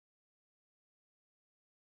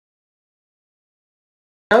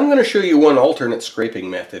I'm going to show you one alternate scraping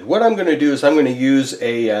method. What I'm going to do is I'm going to use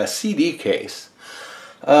a CD case.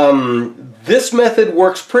 This method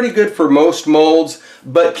works pretty good for most molds,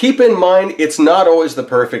 but keep in mind it's not always the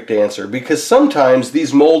perfect answer, because sometimes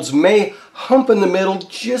these molds may hump in the middle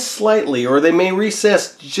just slightly, or they may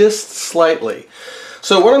recess just slightly.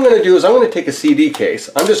 So what I'm going to do is I'm going to take a CD case.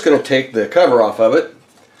 I'm just going to take the cover off of it,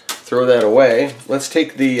 throw that away. Let's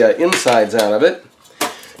take the insides out of it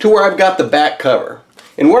to where I've got the back cover.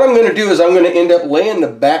 And what I'm going to do is I'm going to end up laying the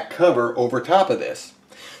back cover over top of this.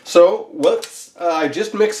 So let's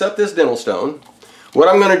just mix up this dental stone. What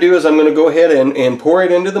I'm going to do is I'm going to go ahead and pour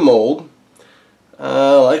it into the mold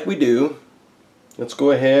like we do. Let's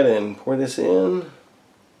go ahead and pour this in.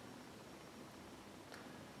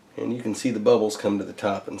 And you can see the bubbles come to the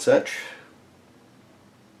top and such.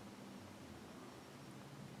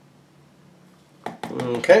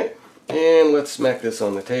 Okay, and let's smack this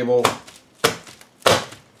on the table.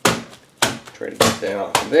 Try to get that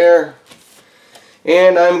off of there.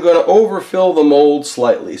 And I'm going to overfill the mold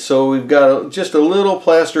slightly. So we've got just a little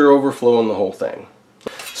plaster overflow in the whole thing.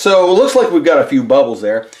 So it looks like we've got a few bubbles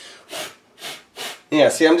there. Yeah,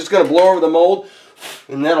 see, I'm just going to blow over the mold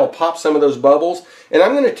and that'll pop some of those bubbles. And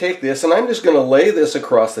I'm going to take this and I'm just going to lay this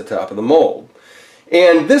across the top of the mold.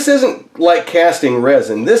 And this isn't like casting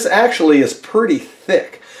resin. This actually is pretty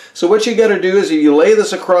thick. So what you got to do is you lay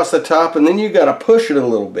this across the top and then you got to push it a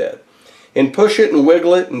little bit. And push it and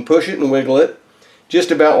wiggle it and push it and wiggle it.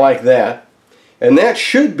 Just about like that. And that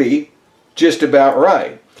should be just about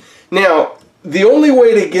right. Now, the only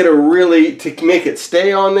way to get to make it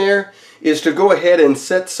stay on there is to go ahead and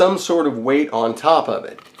set some sort of weight on top of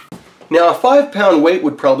it. Now, a 5-pound weight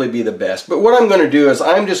would probably be the best, but what I'm going to do is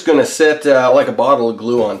I'm just going to set like a bottle of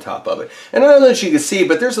glue on top of it. And I don't know if you can see,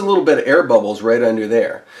 but there's a little bit of air bubbles right under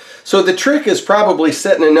there. So the trick is probably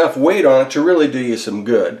setting enough weight on it to really do you some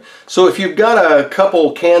good. So if you've got a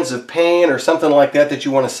couple cans of paint or something like that that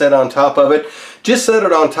you want to set on top of it, just set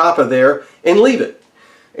it on top of there and leave it.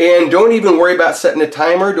 And don't even worry about setting a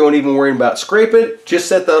timer, don't even worry about scrape it, just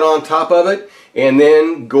set that on top of it and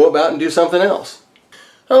then go about and do something else.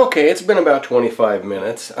 Okay, it's been about 25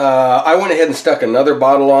 minutes. I went ahead and stuck another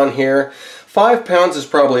bottle on here. 5 pounds is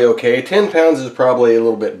probably okay. 10 pounds is probably a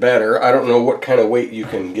little bit better. I don't know what kind of weight you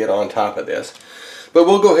can get on top of this. But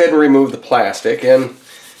we'll go ahead and remove the plastic, and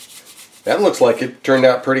that looks like it turned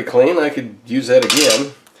out pretty clean. I could use that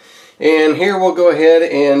again. And here we'll go ahead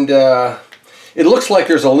and it looks like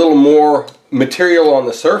there's a little more material on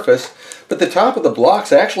the surface, but the top of the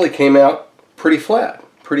blocks actually came out pretty flat,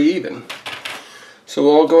 pretty even. So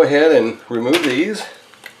we'll go ahead and remove these.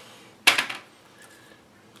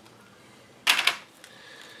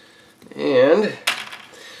 And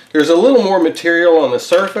there's a little more material on the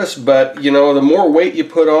surface, but you know, the more weight you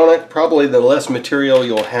put on it, probably the less material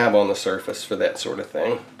you'll have on the surface for that sort of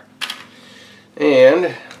thing.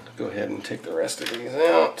 And go ahead and take the rest of these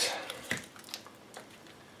out.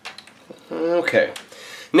 Okay.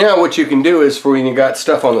 Now what you can do is, for when you got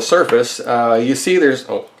stuff on the surface, you see there's,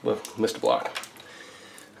 oh, missed a block.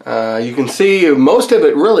 You can see most of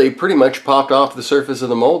it really pretty much popped off the surface of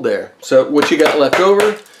the mold there. So what you got left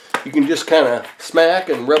over, you can just kind of smack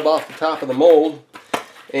and rub off the top of the mold,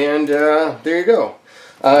 and there you go.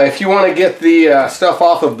 If you want to get the stuff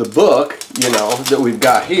off of the book, you know, that we've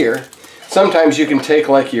got here, sometimes you can take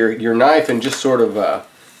like your knife and just sort of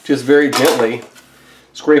just very gently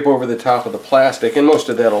scrape over the top of the plastic, and most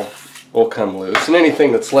of that will come loose. And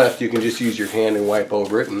anything that's left, you can just use your hand and wipe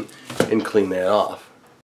over it and clean that off.